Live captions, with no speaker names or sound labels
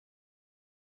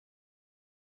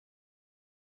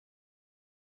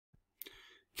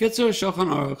Kitzur Shulchan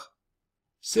Aruch,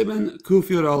 Siman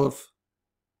Kufiyot Aleph,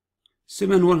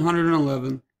 Siman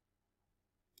 111,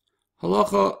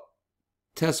 Halacha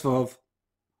Tesvav,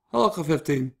 Halacha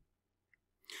 15.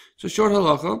 So short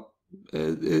halacha.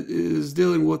 It is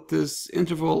dealing with this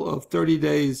interval of 30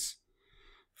 days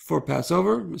for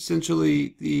Passover,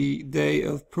 essentially the day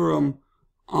of Purim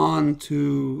on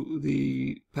to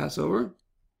the Passover.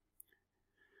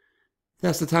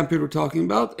 That's the time period we're talking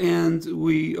about, and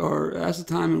that's the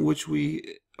time in which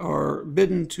we are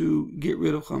bidden to get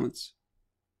rid of chametz.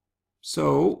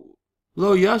 So,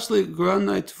 lo yashli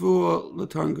granai tvua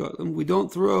l'tarn gadol. We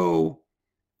don't throw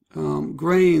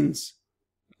grains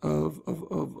of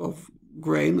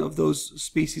grain, of those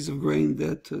species of grain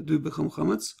that do become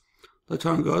chametz,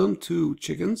 l'tarn gadol, to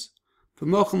chickens,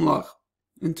 v'mochem lach,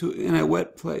 in a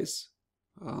wet place.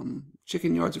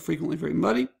 Chicken yards are frequently very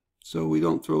muddy, so we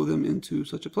don't throw them into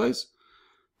such a place.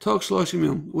 Tog shloshim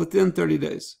yom, within 30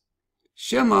 days.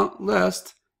 Shema,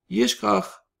 lest yishkach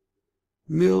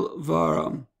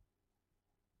milvaram,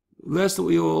 lest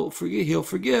he'll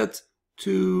forget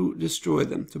to destroy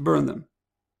them, to burn them,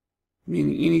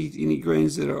 meaning any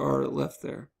grains that are left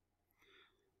there.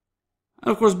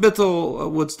 And of course,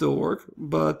 bittul would still work,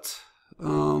 but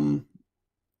to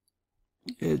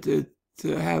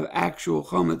have actual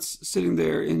chametz sitting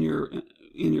there in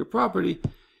your property,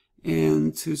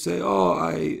 and to say, oh,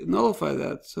 I nullify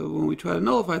that. So when we try to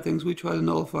nullify things, we try to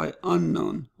nullify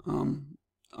unknown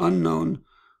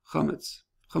chametz.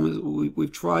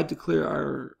 We've tried to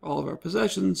clear all of our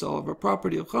possessions, all of our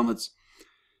property of chametz,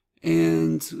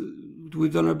 and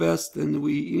we've done our best. And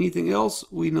anything else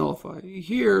we nullify.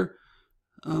 Here,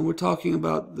 we're talking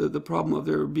about the problem of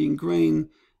there being grain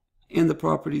in the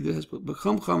property that has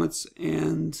become chametz,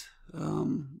 and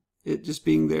it just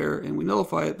being there, and we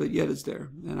nullify it, but yet it's there,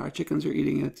 and our chickens are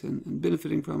eating it and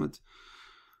benefiting from it.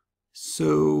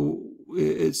 So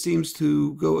it seems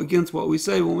to go against what we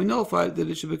say when we nullify it, that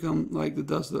it should become like the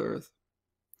dust of the earth.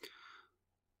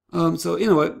 So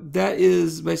anyway, that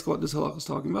is basically what this halakha is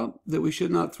talking about, that we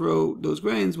should not throw those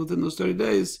grains within those 30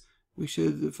 days. We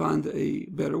should find a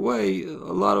better way.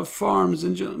 A lot of farms,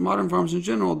 modern farms in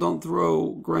general, don't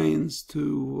throw grains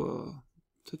to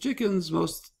chickens.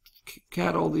 Most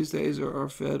cattle these days are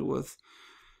fed with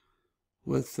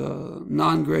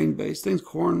non-grain based things,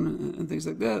 corn and things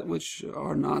like that, which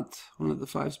are not one of the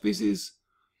 5 species.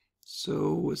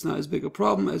 So it's not as big a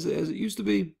problem as it used to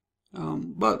be.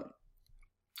 But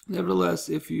nevertheless,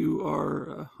 if you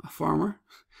are a farmer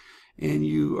and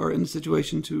you are in a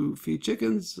situation to feed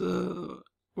chickens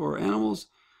or animals,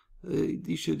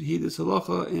 you should heed this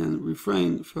halacha and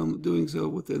refrain from doing so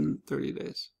within 30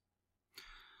 days.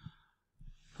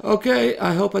 Okay,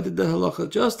 I hope I did the halacha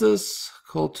justice.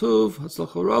 Kol tuv,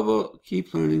 hatzlacha raba,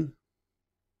 keep learning.